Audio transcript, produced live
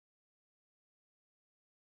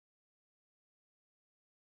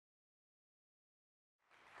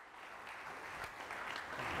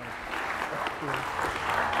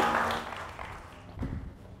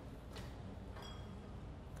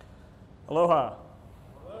Aloha.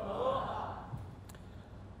 Aloha.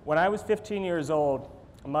 When I was 15 years old,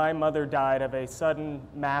 my mother died of a sudden,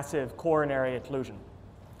 massive coronary occlusion.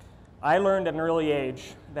 I learned at an early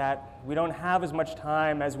age that we don't have as much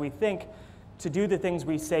time as we think to do the things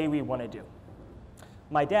we say we want to do.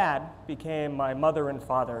 My dad became my mother and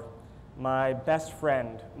father, my best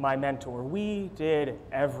friend, my mentor. We did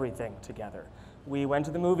everything together. We went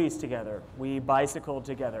to the movies together. We bicycled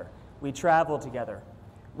together. We traveled together.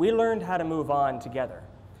 We learned how to move on together.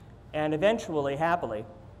 And eventually, happily,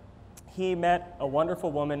 he met a wonderful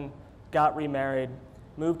woman, got remarried,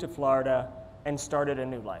 moved to Florida, and started a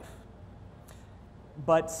new life.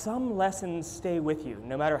 But some lessons stay with you,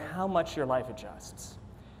 no matter how much your life adjusts.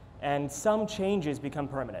 And some changes become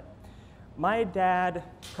permanent. My dad,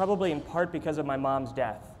 probably in part because of my mom's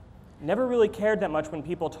death, never really cared that much when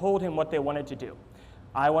people told him what they wanted to do.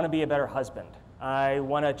 I want to be a better husband. I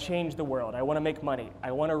want to change the world. I want to make money.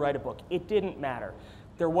 I want to write a book. It didn't matter.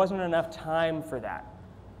 There wasn't enough time for that.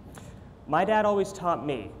 My dad always taught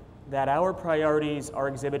me that our priorities are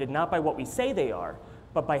exhibited not by what we say they are,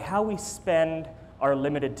 but by how we spend our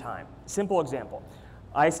limited time. Simple example.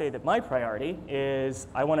 I say that my priority is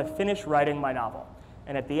I want to finish writing my novel.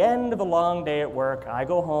 And at the end of a long day at work, I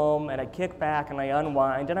go home and I kick back and I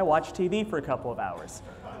unwind and I watch TV for a couple of hours,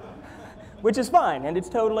 which is fine and it's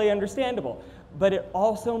totally understandable. But it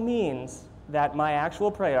also means that my actual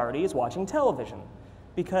priority is watching television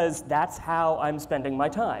because that's how I'm spending my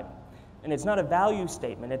time. And it's not a value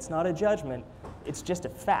statement, it's not a judgment, it's just a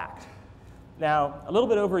fact. Now, a little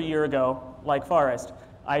bit over a year ago, like Forrest,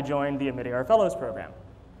 I joined the Midair Fellows Program.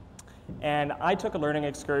 And I took a learning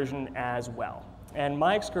excursion as well. And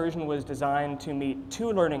my excursion was designed to meet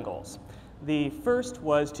two learning goals. The first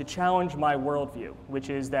was to challenge my worldview, which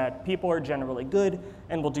is that people are generally good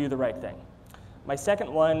and will do the right thing. My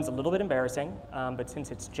second one's a little bit embarrassing, but since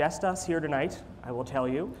it's just us here tonight, I will tell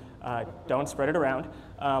you, don't spread it around,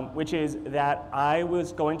 which is that I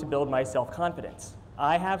was going to build my self-confidence.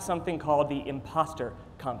 I have something called the imposter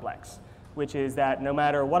complex, which is that no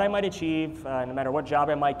matter what I might achieve, no matter what job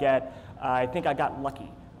I might get, I think I got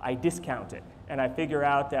lucky. I discount it. And I figure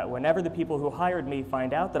out that whenever the people who hired me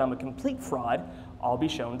find out that I'm a complete fraud, I'll be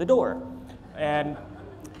shown the door. And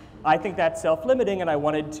I think that's self-limiting, and I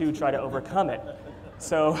wanted to try to overcome it.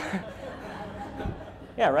 So,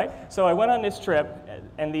 yeah, right? So I went on this trip,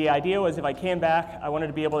 and the idea was if I came back, I wanted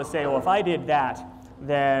to be able to say, well, if I did that,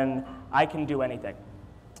 then I can do anything.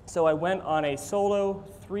 So I went on a solo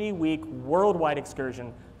 3-week worldwide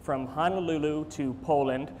excursion from Honolulu to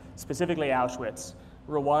Poland, specifically Auschwitz,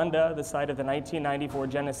 Rwanda, the site of the 1994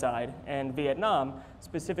 genocide, and Vietnam,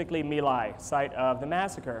 specifically My Lai, site of the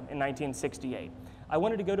massacre in 1968. I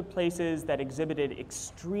wanted to go to places that exhibited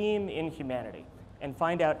extreme inhumanity and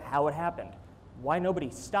find out how it happened, why nobody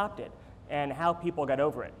stopped it, and how people got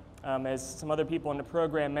over it. As some other people in the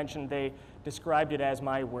program mentioned, they described it as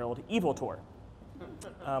my World Evil Tour.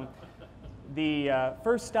 The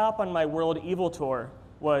first stop on my World Evil Tour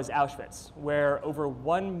was Auschwitz, where over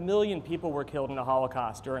 1 million people were killed in the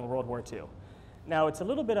Holocaust during World War II. Now, it's a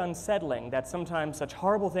little bit unsettling that sometimes such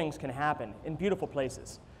horrible things can happen in beautiful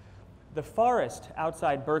places. The forest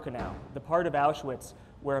outside Birkenau, the part of Auschwitz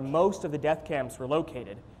where most of the death camps were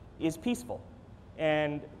located, is peaceful.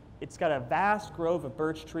 And it's got a vast grove of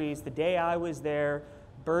birch trees. The day I was there,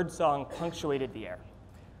 birdsong punctuated the air.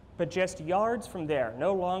 But just yards from there,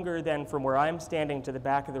 no longer than from where I'm standing to the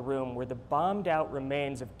back of the room, were the bombed out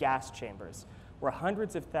remains of gas chambers, where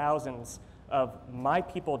hundreds of thousands of my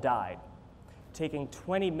people died, taking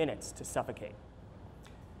 20 minutes to suffocate.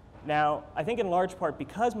 Now, I think in large part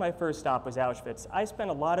because my first stop was Auschwitz, I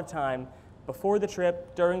spent a lot of time before the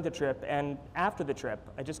trip, during the trip, and after the trip.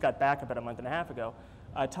 I just got back about a month and a half ago,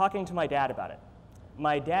 talking to my dad about it.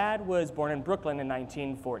 My dad was born in Brooklyn in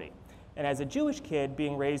 1940. And as a Jewish kid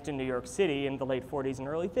being raised in New York City in the late 40s and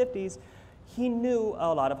early 50s, he knew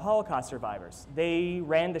a lot of Holocaust survivors. They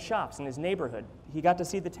ran the shops in his neighborhood. He got to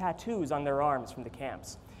see the tattoos on their arms from the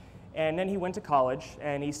camps. And then he went to college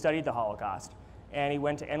and he studied the Holocaust. And he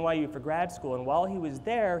went to NYU for grad school. And while he was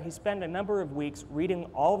there, he spent a number of weeks reading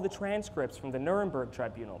all of the transcripts from the Nuremberg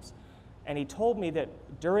tribunals. And he told me that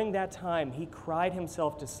during that time, he cried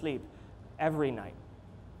himself to sleep every night.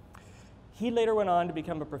 He later went on to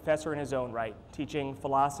become a professor in his own right, teaching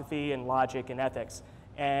philosophy and logic and ethics,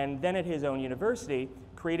 and then at his own university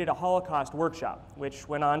created a Holocaust workshop, which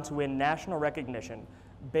went on to win national recognition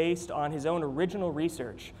based on his own original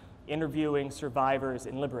research, interviewing survivors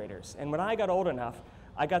and liberators. And when I got old enough,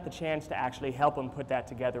 I got the chance to actually help him put that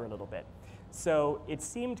together a little bit. So it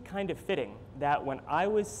seemed kind of fitting that when I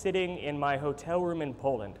was sitting in my hotel room in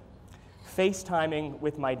Poland, FaceTiming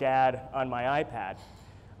with my dad on my iPad.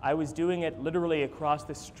 I was doing it literally across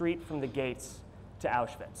the street from the gates to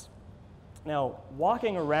Auschwitz. Now,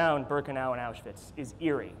 walking around Birkenau and Auschwitz is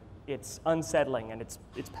eerie. It's unsettling and it's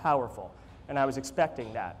powerful, and I was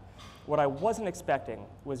expecting that. What I wasn't expecting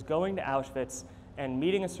was going to Auschwitz and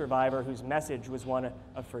meeting a survivor whose message was one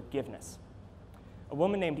of forgiveness. A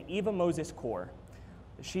woman named Eva Moses Kerr.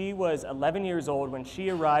 She was 11 years old when she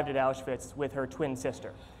arrived at Auschwitz with her twin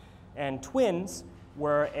sister. And twins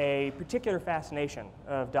were a particular fascination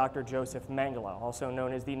of Dr. Joseph Mengele, also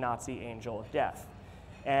known as the Nazi angel of death.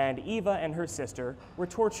 And Eva and her sister were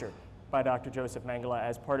tortured by Dr. Joseph Mengele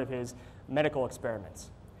as part of his medical experiments.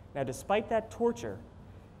 Now, despite that torture,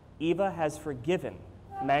 Eva has forgiven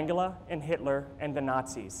Mengele and Hitler and the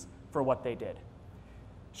Nazis for what they did.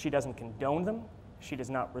 She doesn't condone them, she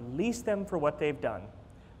does not release them for what they've done,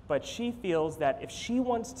 but she feels that if she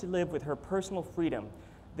wants to live with her personal freedom,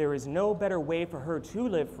 there is no better way for her to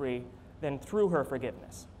live free than through her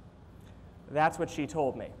forgiveness. That's what she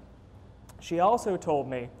told me. She also told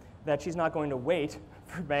me that she's not going to wait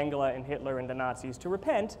for Mengele and Hitler and the Nazis to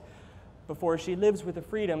repent before she lives with the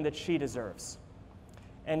freedom that she deserves.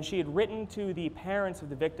 And she had written to the parents of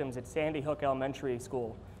the victims at Sandy Hook Elementary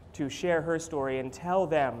School to share her story and tell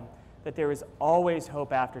them that there is always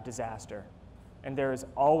hope after disaster, and there is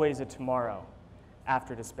always a tomorrow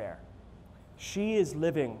after despair. She is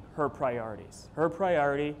living her priorities. Her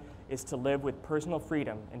priority is to live with personal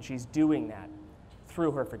freedom, and she's doing that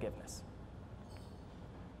through her forgiveness.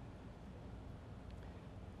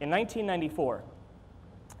 In 1994,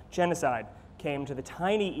 genocide came to the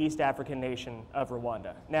tiny East African nation of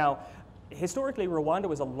Rwanda. Now, historically, Rwanda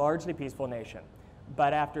was a largely peaceful nation,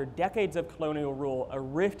 but after decades of colonial rule, a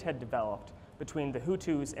rift had developed between the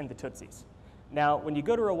Hutus and the Tutsis. Now, when you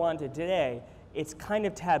go to Rwanda today, it's kind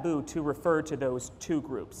of taboo to refer to those two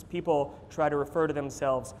groups. People try to refer to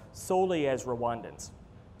themselves solely as Rwandans.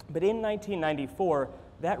 But in 1994,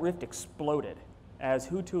 that rift exploded as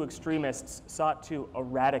Hutu extremists sought to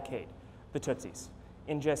eradicate the Tutsis.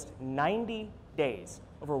 In just 90 days,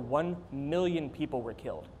 over 1 million people were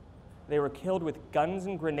killed. They were killed with guns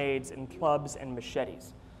and grenades and clubs and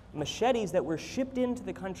machetes. Machetes that were shipped into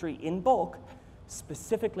the country in bulk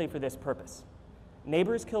specifically for this purpose.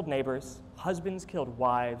 Neighbors killed neighbors, husbands killed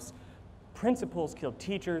wives, principals killed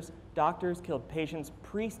teachers, doctors killed patients,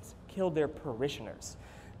 priests killed their parishioners.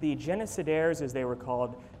 The genocidaires, as they were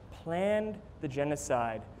called, planned the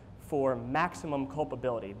genocide for maximum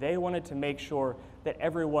culpability. They wanted to make sure that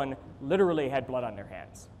everyone literally had blood on their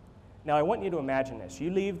hands. Now, I want you to imagine this.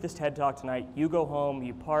 You leave this TED Talk tonight, you go home,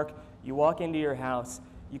 you park, you walk into your house,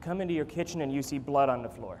 you come into your kitchen and you see blood on the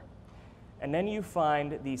floor. And then you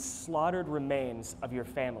find the slaughtered remains of your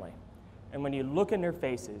family. And when you look in their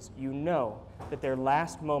faces, you know that their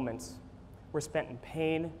last moments were spent in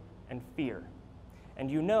pain and fear. And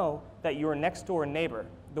you know that your next door neighbor,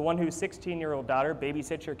 the one whose 16-year-old daughter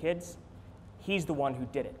babysits your kids, he's the one who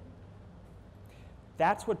did it.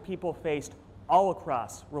 That's what people faced all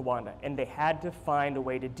across Rwanda, and they had to find a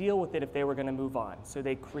way to deal with it if they were going to move on. So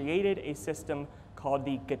they created a system called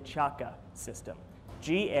the Gacaca system.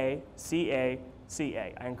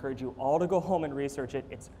 G-A-C-A-C-A. I encourage you all to go home and research it.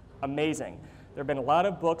 It's amazing. There have been a lot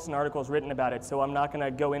of books and articles written about it, so I'm not going to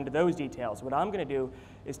go into those details. What I'm going to do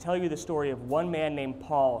is tell you the story of one man named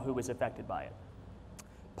Paul who was affected by it.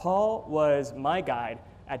 Paul was my guide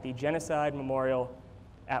at the Genocide Memorial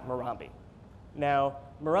at Murambi. Now,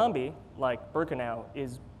 Murambi, like Birkenau,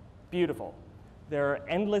 is beautiful. There are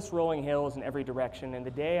endless rolling hills in every direction, and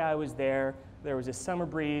the day I was there, there was a summer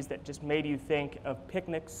breeze that just made you think of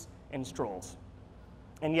picnics and strolls.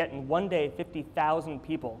 And yet, in one day, 50,000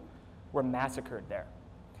 people were massacred there.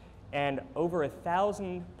 And over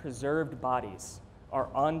 1,000 preserved bodies are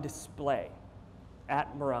on display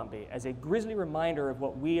at Murambi as a grisly reminder of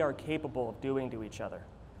what we are capable of doing to each other.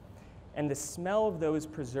 And the smell of those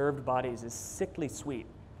preserved bodies is sickly sweet,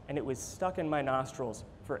 and it was stuck in my nostrils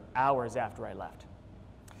for hours after I left.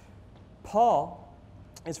 Paul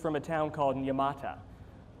is from a town called Nyamata,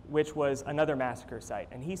 which was another massacre site,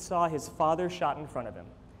 and he saw his father shot in front of him.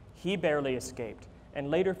 He barely escaped,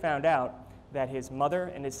 and later found out that his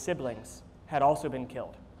mother and his siblings had also been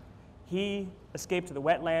killed. He escaped to the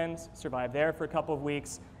wetlands, survived there for a couple of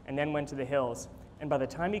weeks, and then went to the hills. And by the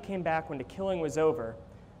time he came back when the killing was over,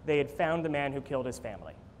 they had found the man who killed his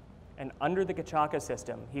family. And under the Gacaca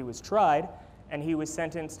system, he was tried, and he was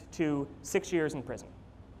sentenced to 6 years in prison.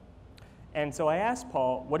 And so I asked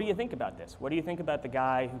Paul, what do you think about this? What do you think about the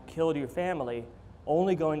guy who killed your family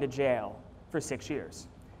only going to jail for 6 years?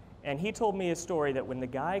 And he told me a story that when the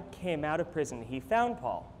guy came out of prison, he found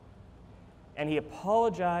Paul, and he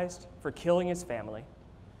apologized for killing his family,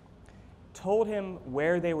 told him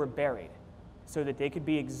where they were buried so that they could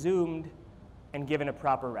be exhumed and given a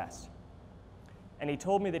proper rest. And he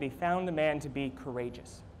told me that he found the man to be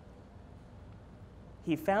courageous.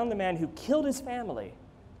 He found the man who killed his family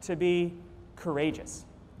to be courageous.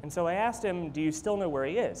 And so I asked him, do you still know where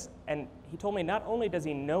he is? And he told me not only does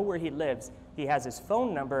he know where he lives, he has his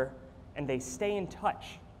phone number, and they stay in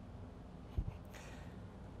touch.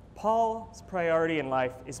 Paul's priority in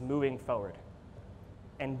life is moving forward.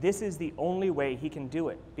 And this is the only way he can do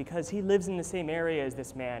it, because he lives in the same area as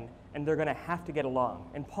this man, and they're going to have to get along.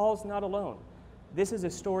 And Paul's not alone. This is a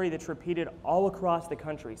story that's repeated all across the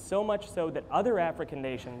country, so much so that other African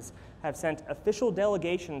nations have sent official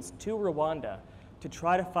delegations to Rwanda to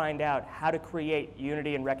try to find out how to create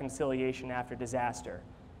unity and reconciliation after disaster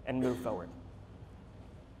and move forward.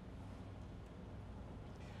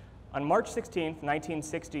 On March 16,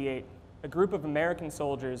 1968, a group of American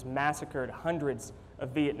soldiers massacred hundreds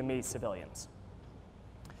of Vietnamese civilians.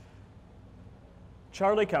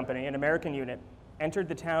 Charlie Company, an American unit, entered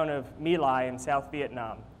the town of My Lai in South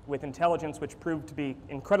Vietnam with intelligence which proved to be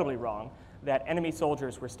incredibly wrong, that enemy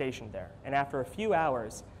soldiers were stationed there. And after a few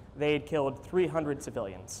hours, they had killed 300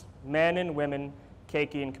 civilians, men and women,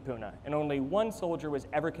 Keiki and Kapuna. And only one soldier was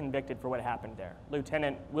ever convicted for what happened there,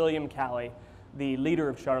 Lieutenant William Calley, the leader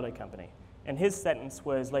of Charlie Company. And his sentence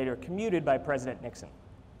was later commuted by President Nixon.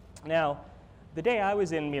 Now, the day I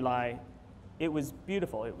was in My Lai, it was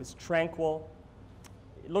beautiful. It was tranquil.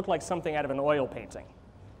 It looked like something out of an oil painting.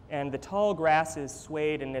 And the tall grasses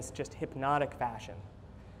swayed in this just hypnotic fashion.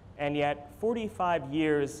 And yet, 45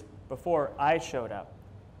 years before I showed up,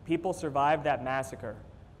 people survived that massacre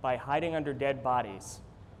by hiding under dead bodies,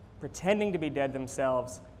 pretending to be dead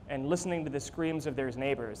themselves, and listening to the screams of their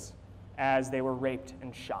neighbors as they were raped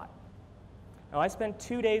and shot. Now, I spent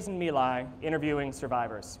 2 days in My Lai interviewing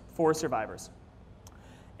survivors, 4 survivors.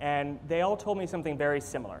 And they all told me something very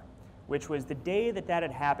similar, which was the day that that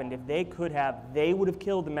had happened, if they could have, they would have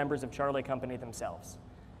killed the members of Charlie Company themselves.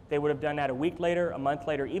 They would have done that a week later, a month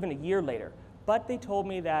later, even a year later. But they told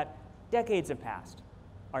me that decades have passed.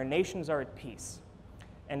 Our nations are at peace,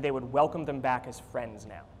 and they would welcome them back as friends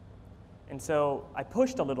now. And so I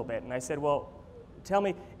pushed a little bit, and I said, well, tell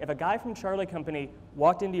me, if a guy from Charlie Company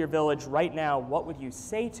walked into your village right now, what would you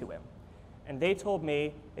say to him? And they told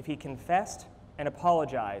me if he confessed and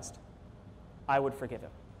apologized, I would forgive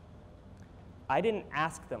him. I didn't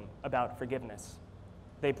ask them about forgiveness.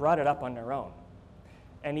 They brought it up on their own.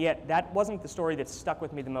 And yet, that wasn't the story that stuck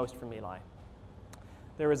with me the most from My Lai.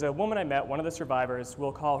 There was a woman I met, one of the survivors,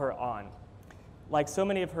 we'll call her An. Like so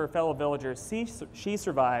many of her fellow villagers, she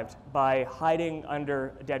survived by hiding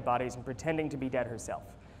under dead bodies and pretending to be dead herself.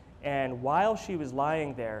 And while she was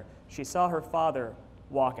lying there, she saw her father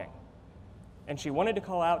walking. And she wanted to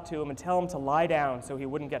call out to him and tell him to lie down so he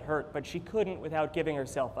wouldn't get hurt, but she couldn't without giving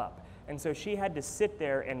herself up. And so she had to sit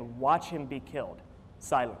there and watch him be killed,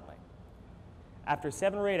 silently. After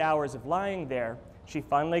 7 or 8 hours of lying there, she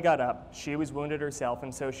finally got up. She was wounded herself,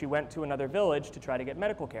 and so she went to another village to try to get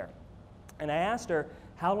medical care. And I asked her,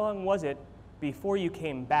 how long was it before you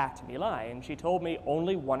came back to My Lai? And she told me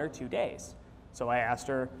only 1 or 2 days. So I asked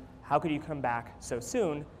her, how could you come back so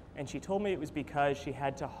soon? And she told me it was because she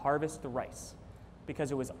had to harvest the rice,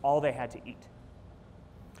 because it was all they had to eat.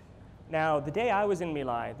 Now, the day I was in My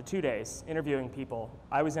Lai, the 2 days, interviewing people,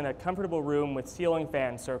 I was in a comfortable room with ceiling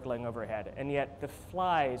fans circling overhead, and yet the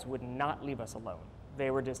flies would not leave us alone.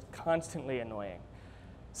 They were just constantly annoying.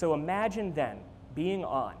 So imagine then being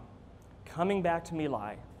on, coming back to My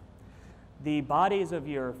Lai, the bodies of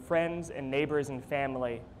your friends and neighbors and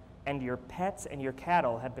family and your pets and your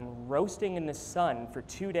cattle have been roasting in the sun for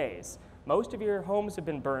 2 days. Most of your homes have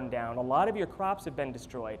been burned down. A lot of your crops have been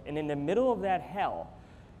destroyed. And in the middle of that hell,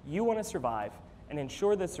 you want to survive and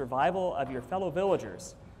ensure the survival of your fellow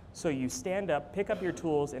villagers. So you stand up, pick up your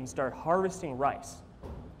tools, and start harvesting rice,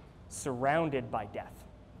 surrounded by death.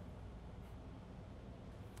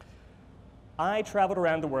 I traveled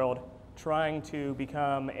around the world trying to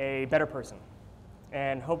become a better person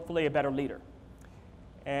and hopefully a better leader.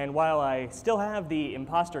 And while I still have the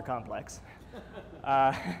imposter complex,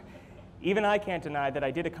 even I can't deny that I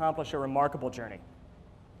did accomplish a remarkable journey.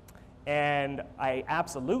 And I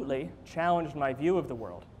absolutely challenged my view of the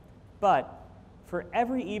world. But for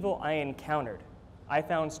every evil I encountered, I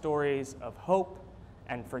found stories of hope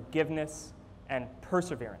and forgiveness and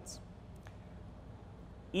perseverance.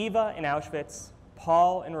 Eva in Auschwitz,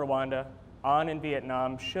 Paul in Rwanda, An in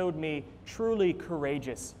Vietnam showed me truly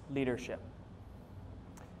courageous leadership.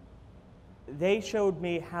 They showed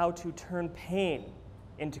me how to turn pain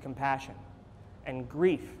into compassion and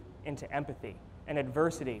grief into empathy, and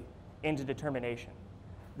adversity into determination.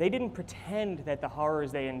 They didn't pretend that the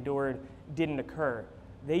horrors they endured didn't occur.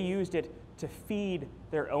 They used it to feed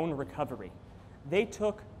their own recovery. They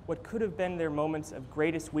took what could have been their moments of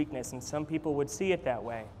greatest weakness, and some people would see it that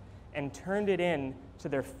way, and turned it into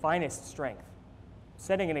their finest strength,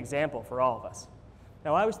 setting an example for all of us.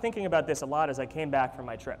 Now, I was thinking about this a lot as I came back from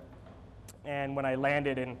my trip, and when I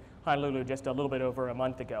landed in Honolulu just a little bit over a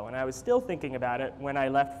month ago, and I was still thinking about it when I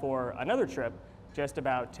left for another trip just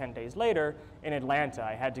about 10 days later in Atlanta.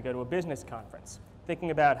 I had to go to a business conference,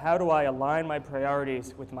 thinking about how do I align my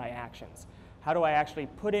priorities with my actions? How do I actually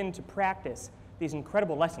put into practice these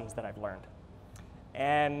incredible lessons that I've learned?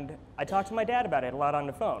 And I talked to my dad about it a lot on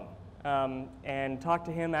the phone, and talked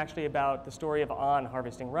to him actually about the story of On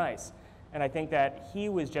harvesting rice. And I think that he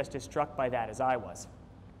was just as struck by that as I was.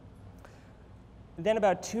 Then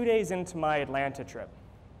about 2 days into my Atlanta trip,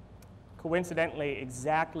 coincidentally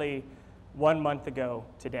exactly 1 month ago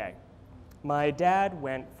today, my dad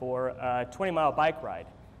went for a 20-mile bike ride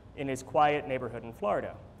in his quiet neighborhood in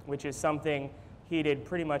Florida, which is something he did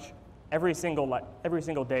pretty much every single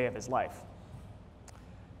day of his life.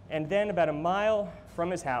 And then about a mile from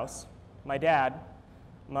his house, my dad,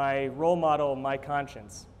 my role model, my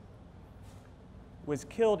conscience, was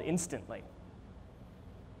killed instantly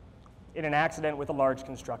in an accident with a large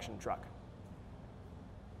construction truck.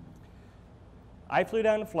 I flew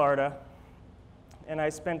down to Florida, and I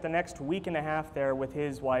spent the next week and a half there with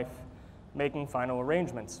his wife making final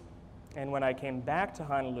arrangements. And when I came back to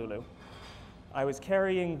Honolulu, I was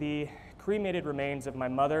carrying the cremated remains of my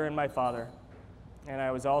mother and my father, and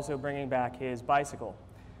I was also bringing back his bicycle,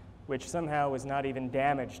 which somehow was not even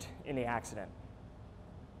damaged in the accident.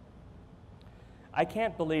 I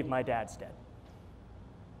can't believe my dad's dead.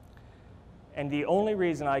 And the only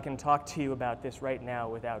reason I can talk to you about this right now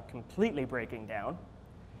without completely breaking down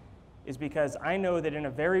is because I know that in a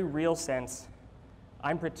very real sense,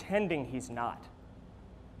 I'm pretending he's not,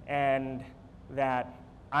 and that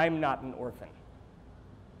I'm not an orphan.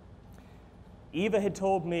 Eva had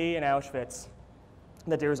told me in Auschwitz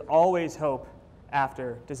that there is always hope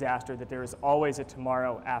after disaster, that there is always a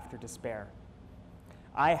tomorrow after despair.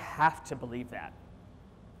 I have to believe that.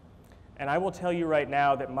 And I will tell you right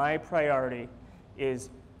now that my priority is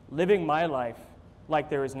living my life like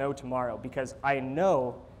there is no tomorrow, because I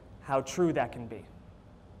know how true that can be.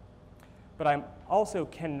 But I also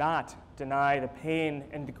cannot deny the pain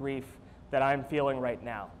and the grief that I'm feeling right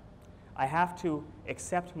now. I have to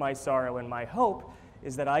accept my sorrow, and my hope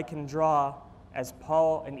is that I can draw, as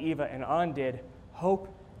Paul and Eva and On did, hope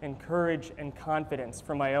and courage and confidence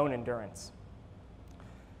from my own endurance.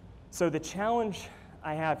 So the challenge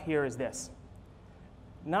I have here is this.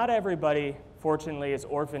 Not everybody, fortunately, is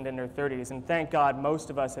orphaned in their 30s, and thank God most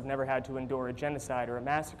of us have never had to endure a genocide or a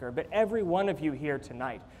massacre, but every one of you here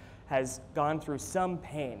tonight has gone through some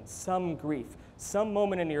pain, some grief, some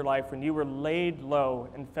moment in your life when you were laid low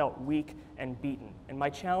and felt weak and beaten. And my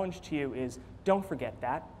challenge to you is, don't forget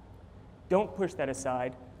that. Don't push that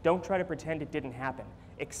aside. Don't try to pretend it didn't happen.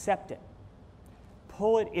 Accept it.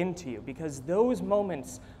 Pull it into you, because those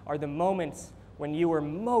moments are the moments when you are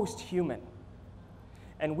most human.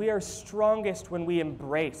 And we are strongest when we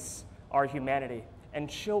embrace our humanity and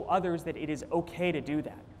show others that it is okay to do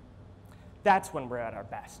that. That's when we're at our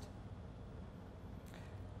best.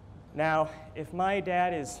 Now, if my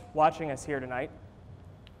dad is watching us here tonight,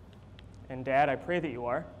 and Dad, I pray that you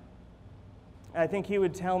are, I think he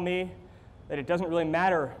would tell me that it doesn't really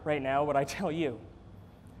matter right now what I tell you.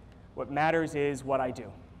 What matters is what I do.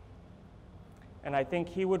 And I think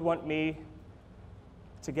he would want me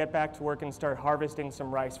to get back to work and start harvesting some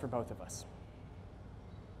rice for both of us.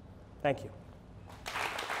 Thank you.